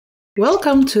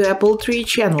Welcome to Apple Tree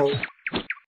channel.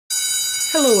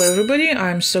 Hello everybody,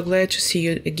 I'm so glad to see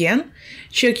you again.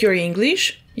 Check your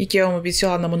English, як я вам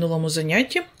обіцяла на минулому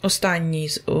занятті.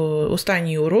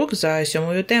 Останній урок за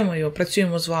 7-ю темою.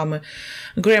 Працюємо з вами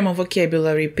Grammar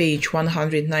Vocabulary, page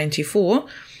 194.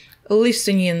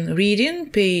 Listening,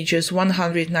 reading, pages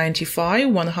 195,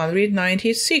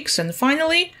 196. And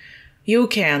finally,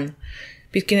 you can.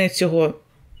 Під кінець цього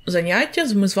заняття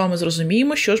ми з вами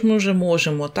зрозуміємо, що ж ми вже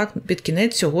можемо, так, під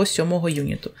кінець цього 7-го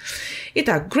юніту. І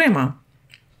так, grammar.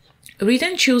 Read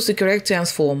and choose the correct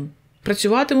tense form.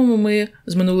 Працюватимемо ми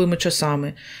з минулими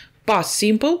часами.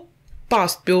 Past simple,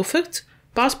 past perfect,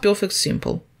 past perfect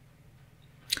simple.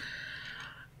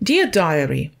 Dear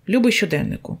diary. Любий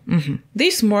щоденнику.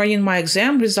 This morning my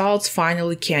exam results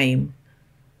finally came.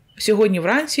 Сьогодні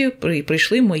вранці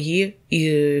прийшли мої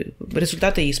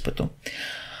результати іспиту.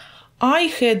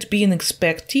 I had been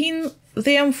expecting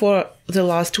them for the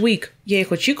last week. Я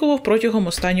їх очікував протягом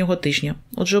останнього тижня.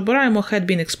 Отже, обираємо had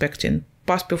been expecting.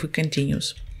 Past perfect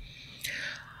continuous.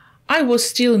 I was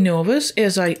still nervous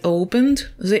as I opened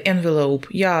the envelope.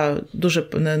 Я дуже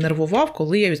нервував,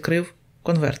 коли я відкрив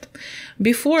конверт.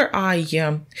 Before I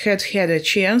had a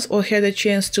chance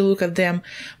to look at them,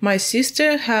 my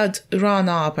sister had run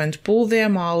up and pulled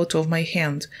them out of my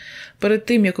hand. Перед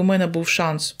тим, як у мене був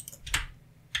шанс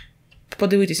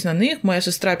подивитись на них, моя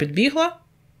сестра підбігла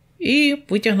і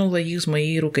витягнула їх з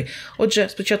моєї руки. Отже,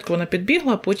 спочатку вона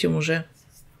підбігла, а потім уже...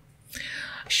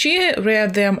 She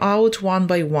read them out one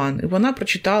by one. І вона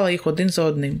прочитала їх один за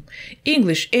одним.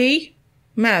 English A,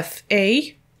 Math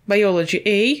A, Biology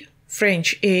A,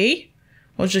 French A.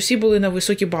 Отже, всі були на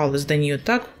високі бали здані,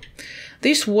 так?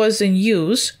 This was the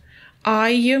news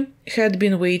I had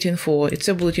been waiting for. І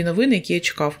це були ті новини, які я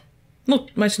чекав. Ну,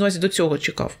 мається на увазі, до цього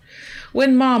чекав. When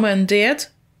Mom and Dad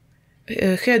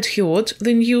had heard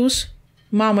the news,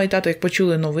 мама і тато, як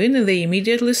почули новини, they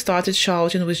immediately started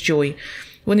shouting with joy.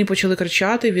 Вони почали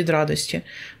кричати від радості.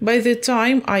 By the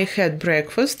time I had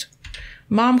breakfast,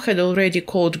 Mom had already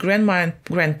called Grandma and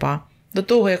Grandpa. До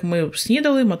того, як ми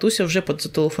снідали, матуся вже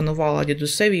зателефонувала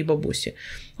дідусеві і бабусі.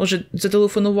 Отже,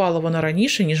 зателефонувала вона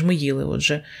раніше, ніж ми їли.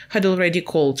 Отже, had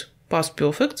already called, past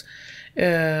perfect,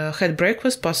 had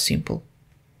breakfast, past simple.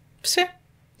 Все.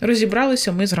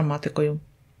 Розібралися ми з граматикою.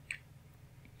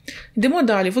 Йдемо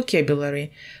далі. Vocabulary.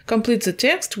 Complete the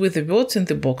text with the words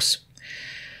in the box.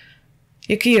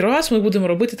 Який раз ми будемо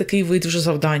робити такий вид вже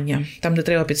завдання, там, де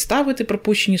треба підставити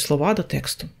пропущені слова до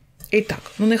тексту. І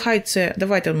так, ну нехай це,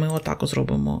 давайте ми отак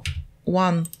зробимо.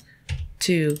 1,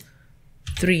 2,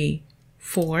 3,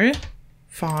 4,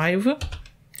 5,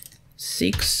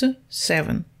 6,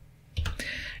 7.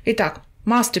 І так,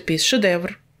 masterpiece –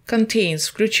 шедевр.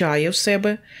 Contains – включає в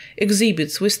себе.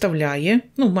 Exhibits – виставляє,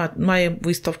 ну, має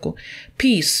виставку.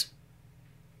 Piece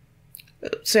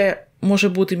 – це може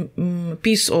бути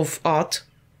piece of art,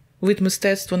 вид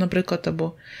мистецтва, наприклад,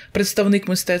 або представник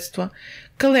мистецтва.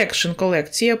 Collection –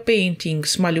 колекція.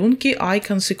 Paintings – малюнки.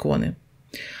 Icons – ікони.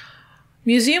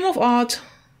 Museum of Art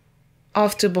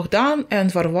after Богдан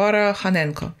and Варвара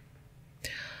Ханенко.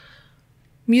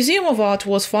 Museum of Art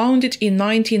was founded in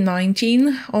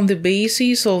 1919 on the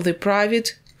basis of the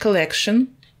private collection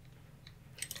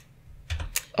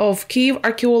of Kyiv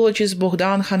archaeologist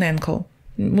Богдан Ханенко.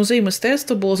 Музей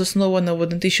мистецтва було засновано в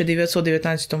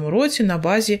 1919 році на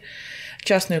базі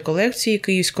частної колекції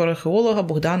київського археолога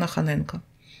Богдана Ханенка.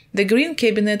 The Green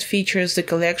Cabinet features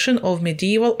the collection of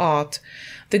medieval art.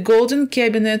 The Golden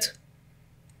Cabinet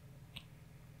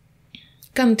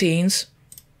contains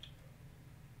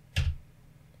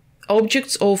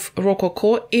objects of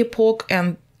Rococo epoch,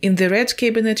 and in the Red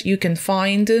Cabinet you can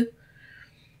find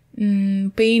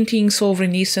paintings of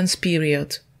Renaissance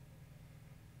period.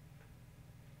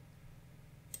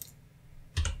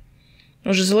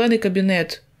 Отже, зелений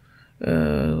кабінет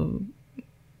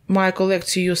має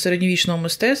колекцію середньовічного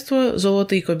мистецтва,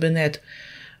 золотий кабінет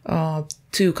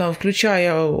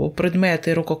включає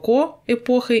предмети рококо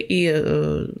епохи, і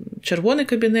червоний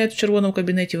кабінет, в червоному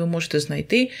кабінеті ви можете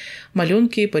знайти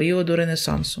малюнки періоду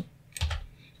Ренесансу.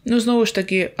 Ну, знову ж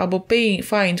таки, або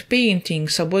find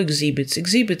paintings, або exhibits.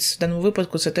 Exhibits в даному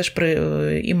випадку це теж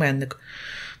іменник.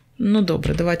 Ну,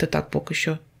 добре, давайте так поки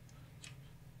що.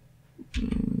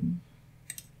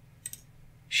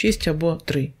 6 або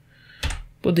 3.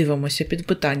 Подивимося під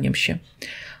питанням ще.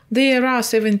 There are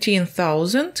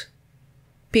 17,000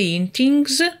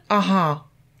 paintings. Ага.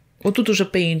 Отут уже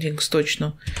paintings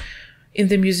точно.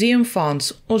 In the museum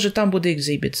funds. Отже, там буде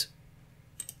exhibits.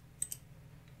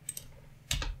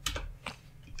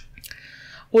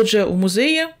 Отже, у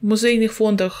музеї, в музейних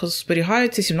фондах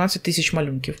зберігається 17 тисяч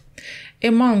малюнків.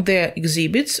 Among the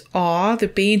exhibits are the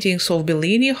paintings of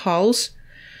Bellini, Hals,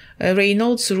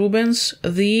 Reynolds, Rubens,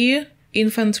 The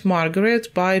Infant Margaret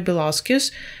by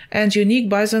Velázquez, and unique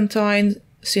Byzantine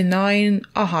Sinine,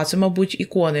 це, мабуть,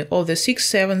 ікони, of the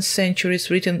 6th-7th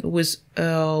centuries written with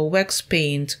wax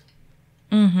paint.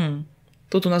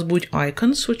 Тут у нас будуть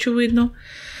icons, очевидно.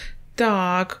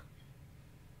 Так.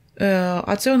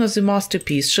 А це у нас the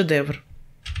masterpiece, шедевр.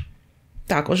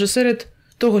 Так, отже, серед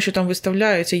того, що там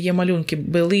виставляються, є малюнки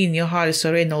Белліні,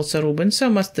 Гальса, Рейнолдса,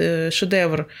 Рубенса,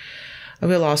 шедевр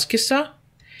Веласкеса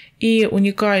і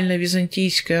унікальні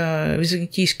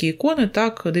візантійські ікони,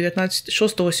 так,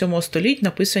 6-7 століть,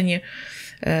 написані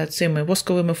цими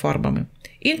восковими фарбами.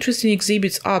 Interesting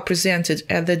exhibits are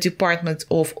presented at the Department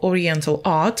of Oriental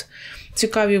Art.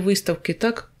 Цікаві виставки,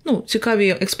 так, цікаві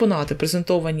експонати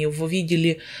презентовані в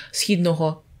відділі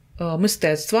східного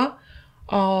мистецтва.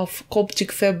 Of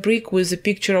Coptic fabric with a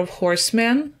picture of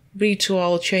horsemen,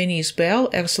 ritual Chinese bell,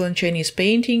 excellent Chinese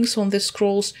paintings on the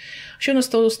scrolls. Що у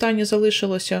нас останнє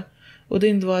залишилося?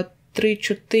 1, 2, 3,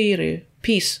 4.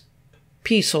 Piece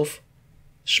of.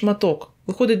 Шматок.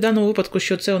 Виходить в даному випадку,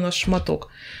 що це у нас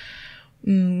шматок.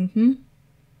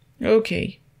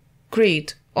 Окей.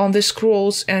 Great. On the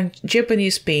scrolls and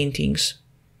Japanese paintings.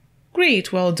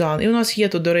 Great, well done. І у нас є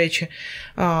тут, до речі,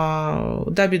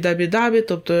 www,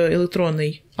 тобто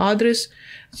електронний адрес.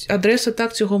 Адреса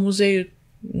так цього музею,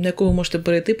 на яку ви можете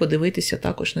перейти, подивитися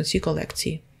також на ці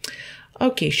колекції.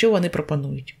 Окей, що вони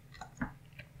пропонують?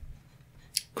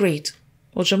 Great.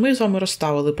 Отже, ми з вами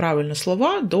розставили правильні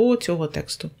слова до цього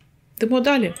тексту. Йдемо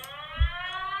далі.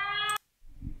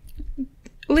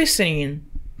 Listening.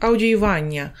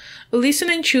 Аудіювання.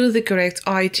 Listening to the correct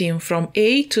item from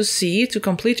A to C to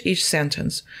complete each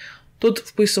sentence. Тут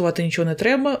вписувати нічого не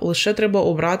треба, лише треба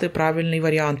обрати правильний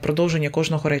варіант продовження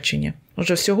кожного речення.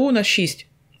 Отже, всього у нас 6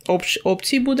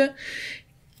 опцій буде.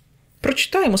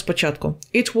 Прочитаємо спочатку.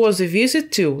 It was a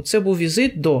visit to. Це був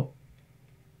візит до.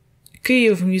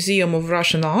 Kyiv Museum of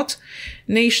Russian Art,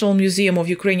 National Museum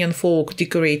of Ukrainian Folk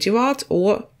Decorative Art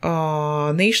or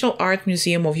National Art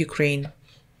Museum of Ukraine.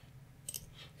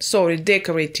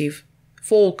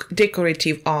 Folk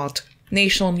Decorative Art,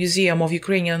 National Museum of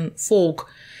Ukrainian Folk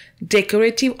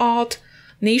Decorative Art,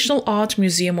 National Art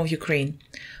Museum of Ukraine.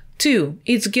 2.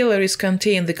 Its galleries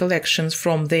contain the collections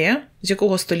from there, з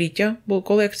якого століття були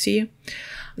колекції.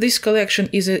 This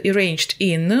collection is arranged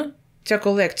in, ця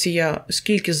колекція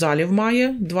скільки залів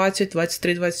має, 20,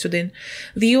 23, 21.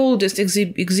 The oldest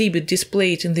exhibit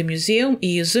displayed in the museum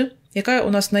is, яка у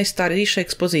нас найстаріша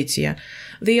експозиція?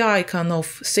 The icon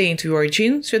of Saint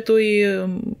Virgin, Святої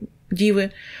Діви,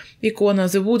 ікона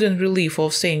The wooden relief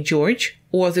of Saint George,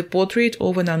 or the portrait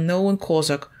of an unknown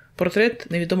Cossack,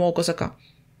 портрет невідомого козака.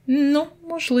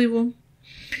 Можливо.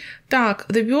 Так,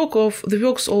 the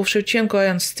works of Shevchenko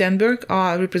and Sternberg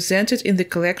are represented in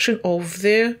the collection of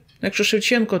the, якщо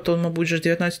Шевченко, то, мабуть, вже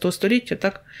 19 століття,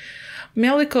 так?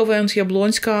 Melikov and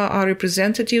Yablonska are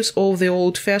representatives of the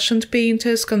old-fashioned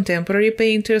painters, contemporary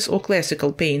painters or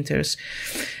classical painters.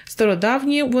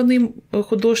 Стародавні вони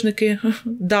художники,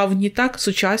 давні, так,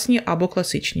 сучасні або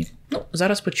класичні.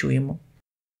 Зараз почуємо.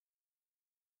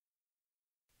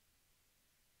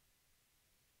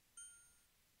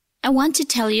 I want to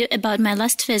tell you about my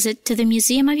last visit to the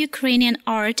Museum of Ukrainian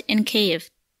Art in Kyiv.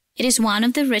 It is one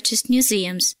of the richest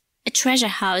museums, a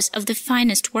treasure house of the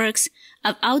finest works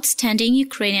of outstanding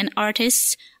Ukrainian artists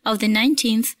of the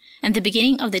 19th and the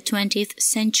beginning of the 20th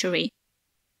century.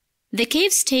 The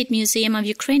Kyiv State Museum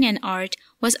of Ukrainian Art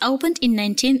was opened in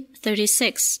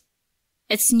 1936.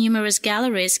 Its numerous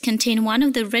galleries contain one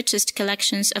of the richest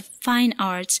collections of fine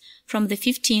arts from the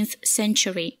 15th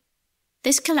century.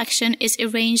 This collection is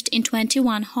arranged in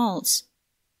 21 halls.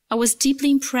 I was deeply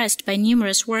impressed by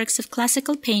numerous works of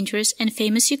classical painters and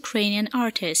famous Ukrainian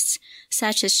artists,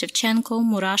 such as Shevchenko,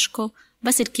 Murashko,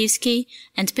 Vasilkivsky,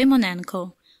 and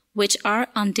Pimonenko, which are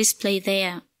on display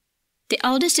there. The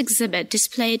oldest exhibit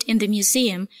displayed in the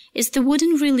museum is the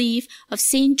wooden relief of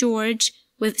Saint George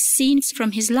with scenes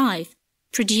from his life,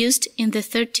 produced in the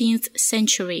 13th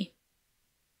century.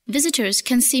 Visitors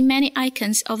can see many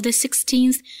icons of the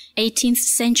 16th, 18th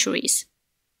centuries.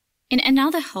 In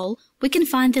another hall, we can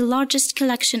find the largest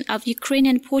collection of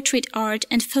Ukrainian portrait art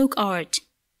and folk art.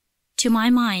 To my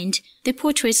mind, the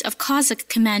portraits of Cossack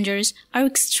commanders are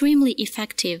extremely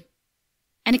effective.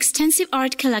 An extensive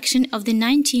art collection of the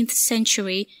 19th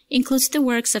century includes the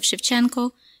works of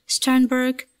Shevchenko,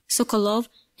 Sternberg, Sokolov,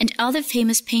 and other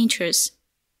famous painters.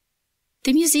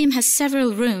 The museum has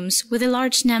several rooms with a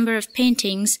large number of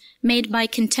paintings made by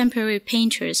contemporary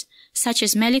painters, such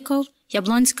as Melikov,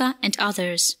 Yablonska, and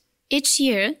others. Each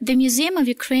year, the Museum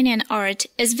of Ukrainian Art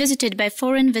is visited by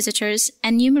foreign visitors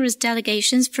and numerous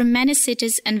delegations from many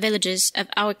cities and villages of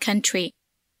our country.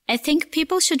 I think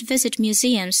people should visit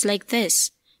museums like this,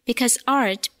 because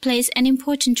art plays an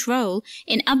important role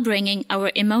in upbringing our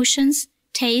emotions,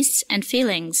 tastes, and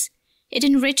feelings. It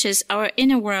enriches our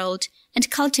inner world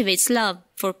and cultivates love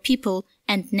for people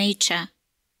and nature.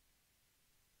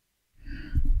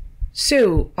 So,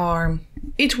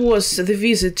 it was the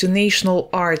visit to National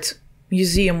Art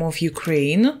Museum of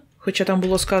Ukraine, хоча там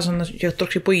було сказано, як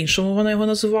трохи по-іншому вона його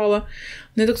називала.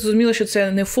 Не так зрозуміло, що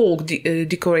це не folk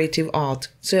decorative art,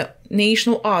 це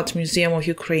National Art Museum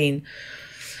of Ukraine.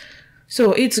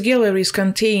 So, its galleries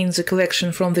contain the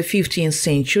collection from the 15th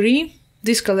century.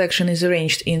 This collection is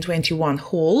arranged in 21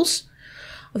 halls.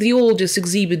 The oldest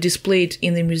exhibit displayed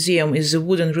in the museum is the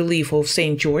wooden relief of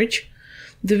St. George.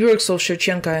 The works of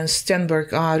Shevchenko and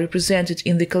Stenberg are represented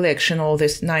in the collection of the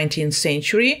 19th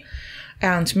century,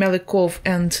 and Melikov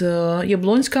and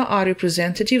Yablonska are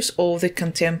representatives of the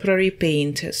contemporary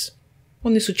painters.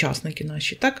 Вони сучасники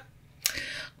наші, так?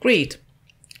 Great.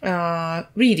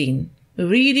 Reading.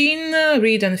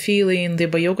 Read and fill in the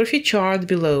biography chart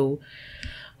below.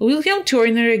 William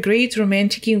Turner, a great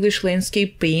romantic English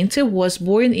landscape painter, was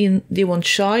born in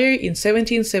Devonshire in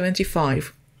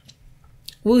 1775.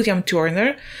 William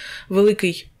Turner –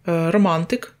 великий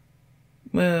романтик,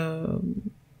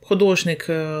 художник,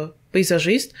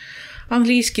 пейзажист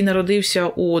англійський, народився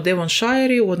у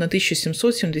Девоншайрі у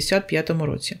 1775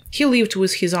 році. He lived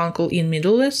with his uncle in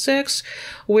Middlesex,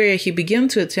 where he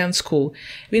began to attend school.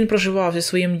 Він проживав зі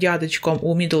своїм дядечком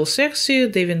у Мідлсексі,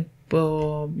 де він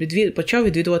почав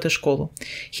відвідувати школу.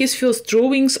 His first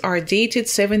drawings are dated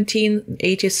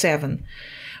 1787,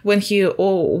 when he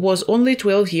was only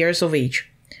 12 years of age.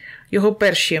 Його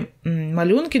перші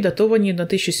малюнки датовані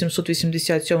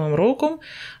 1787 роком,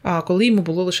 коли йому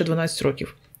було лише 12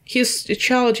 років. His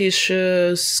childish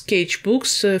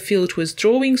sketchbooks filled with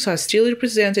drawings are still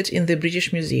represented in the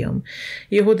British Museum.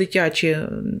 Його дитячі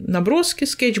наброски,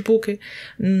 скетчбуки,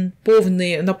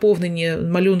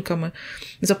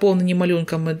 заповнені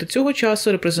малюнками до цього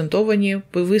часу репрезентовані,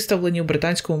 виставлені в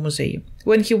Британському музеї.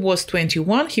 When he was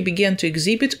 21, he began to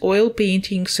exhibit oil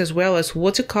paintings as well as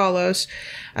watercolors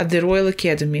at the Royal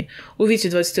Academy. У віці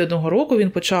 21 року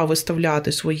він почав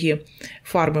виставляти свої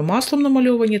фарби маслом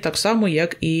намальовані, так само,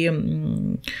 як і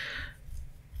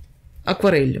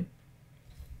аквареллю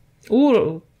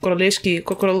у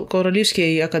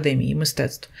Королівській академії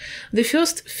мистецтв. The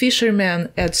first fisherman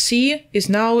at sea is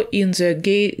now in the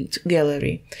Gate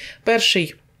Gallery.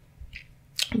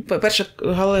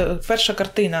 Перша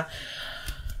картина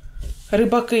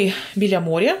 «Рибаки біля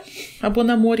моря» або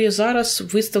 «На морі» зараз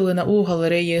виставлена у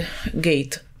галереї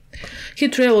Gate.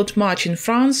 He traveled much in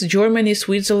France, Germany,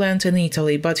 Switzerland and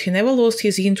Italy, but he never lost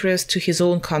his interest to his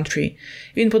own country.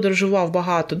 Він подорожував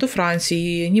багато до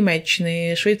Франції,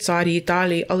 Німеччини, Швейцарії,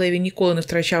 Італії, але він ніколи не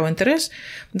втрачав інтерес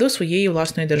до своєї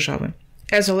власної держави.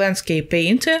 As a landscape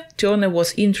painter, Turner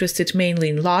was interested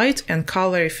mainly in light and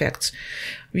color effects.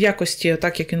 В якості,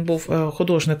 так як він був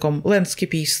художником,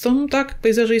 лендскепістом, так,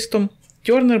 пейзажистом,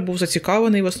 Тьорнер був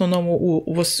зацікавлений в основному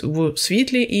у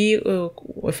світлі і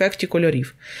ефекті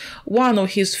кольорів. One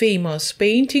of his famous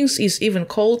paintings is even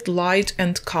called Light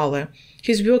and Color.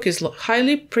 His work is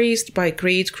highly praised by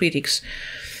great critics.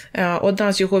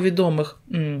 Одна з його відомих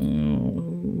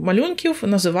малюнків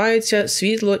називається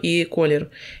 «Світло і колір».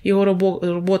 Його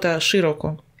робота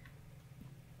широко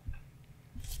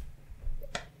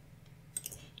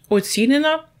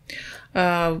оцінена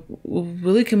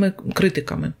великими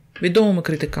критиками. Відомими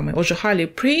критиками. Отже, highly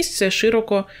praised – це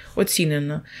широко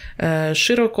оцінено.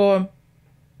 Широко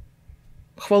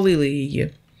хвалили її.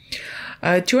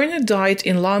 Turner died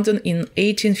in London in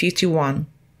 1851.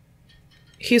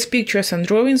 His pictures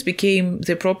and drawings became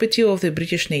the property of the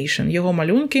British nation. Його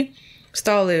малюнки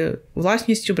стали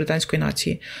власністю британської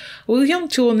нації.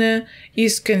 William Turner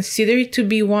is considered to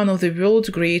be one of the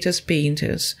world's greatest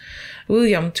painters.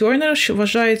 William Turner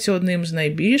вважається одним з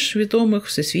найбільш відомих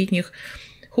всесвітніх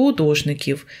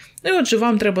художників. Ну і отже,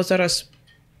 вам треба зараз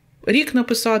рік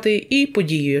написати і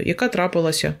подію, яка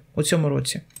трапилася у цьому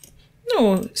році.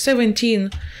 Ну,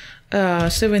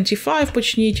 1775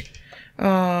 почніть.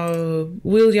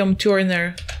 William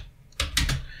Turner.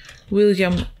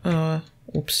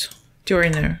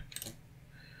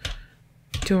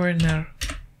 Turner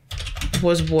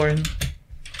was born.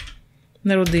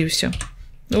 Народився.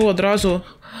 Ну, одразу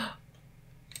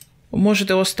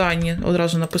можете останнє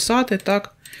одразу написати,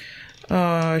 так,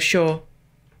 що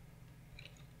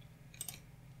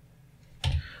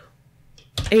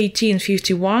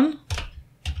 1851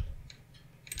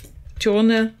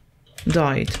 Turner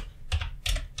died.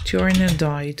 Turner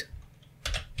died.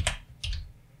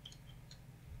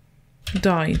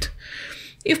 Died.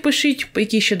 І впишіть,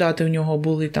 які ще дати у нього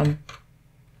були там.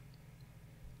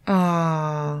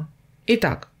 І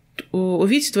так, у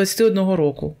віці 21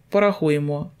 року.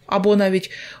 Порахуємо. Або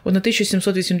навіть на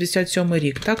 1787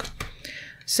 рік, так?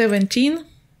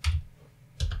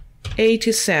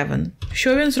 1787.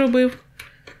 Що він зробив?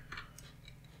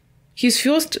 His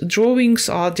first drawings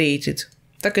are dated.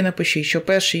 Так і напишіть, що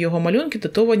перші його малюнки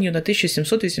датовані на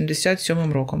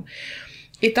 1787 роком.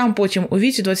 І там потім у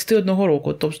віці 21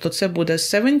 року, тобто це буде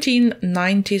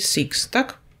 1796,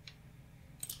 так?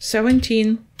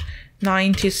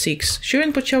 1796. Що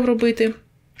він почав робити?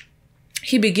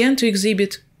 He began to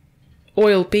exhibit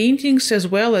oil paintings as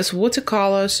well as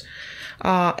watercolors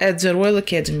at the Royal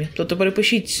Academy. Тобто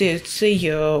перепишіть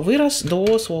цей вираз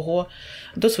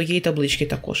до своєї таблички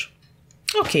також.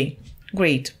 Окей,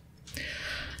 great.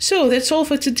 So, that's all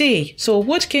for today. So,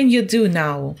 what can you do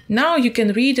now? Now you can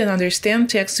read and understand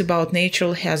texts about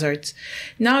natural hazards.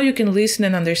 Now you can listen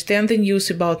and understand the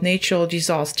news about natural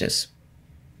disasters.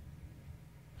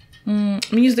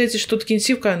 Мені здається, що тут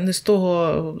кінцівка не з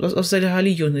того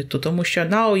взагалі юніту, тому що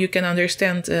now you can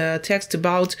understand text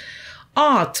about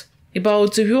art,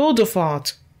 about the world of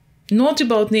art, not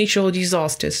about natural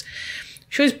disasters.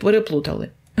 Щось переплутали.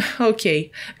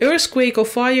 Окей. Earthquake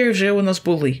or fire вже у нас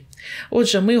були.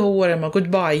 Отже, ми говоримо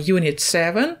goodbye, unit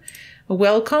 7,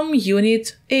 welcome,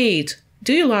 unit 8.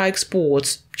 Do you like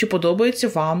sports? Чи подобається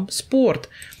вам спорт?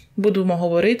 Будемо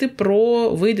говорити про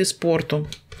види спорту.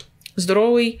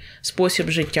 Здоровий спосіб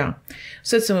життя.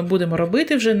 Все це ми будемо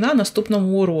робити вже на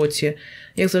наступному уроці.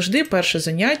 Як завжди, перше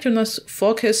заняття у нас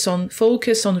focus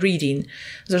on reading.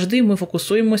 Завжди ми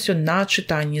фокусуємося на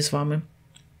читанні з вами.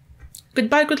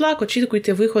 Goodbye, good luck,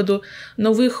 очікуйте виходу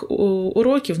нових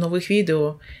уроків, нових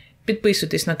відео.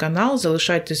 Підписуйтесь на канал,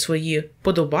 залишайте свої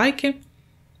подобайки,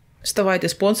 ставайте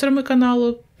спонсорами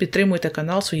каналу, підтримуйте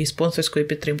канал своєю спонсорською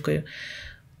підтримкою.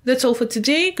 That's all for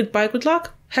today. Goodbye, good luck.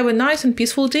 Have a nice and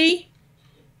peaceful day.